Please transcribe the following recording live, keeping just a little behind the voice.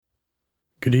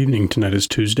Good evening. Tonight is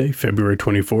Tuesday, February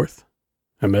 24th.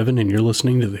 I'm Evan, and you're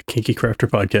listening to the Kinky Crafter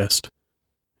Podcast.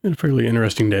 Had a fairly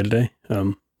interesting day today.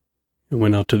 I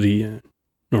went out to the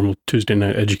normal Tuesday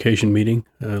night education meeting.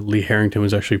 Lee Harrington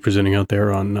was actually presenting out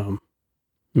there on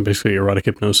basically erotic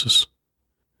hypnosis.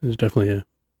 It was definitely a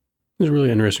really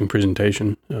interesting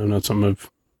presentation. Not something I've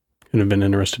kind of been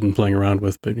interested in playing around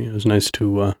with, but it was nice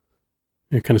to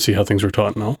kind of see how things were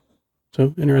taught and all.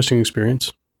 So, interesting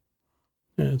experience.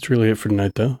 That's really it for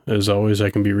tonight, though. As always, I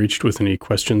can be reached with any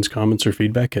questions, comments, or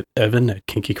feedback at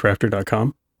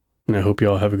evan@kinkycrafter.com. And I hope you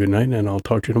all have a good night, and I'll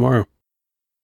talk to you tomorrow.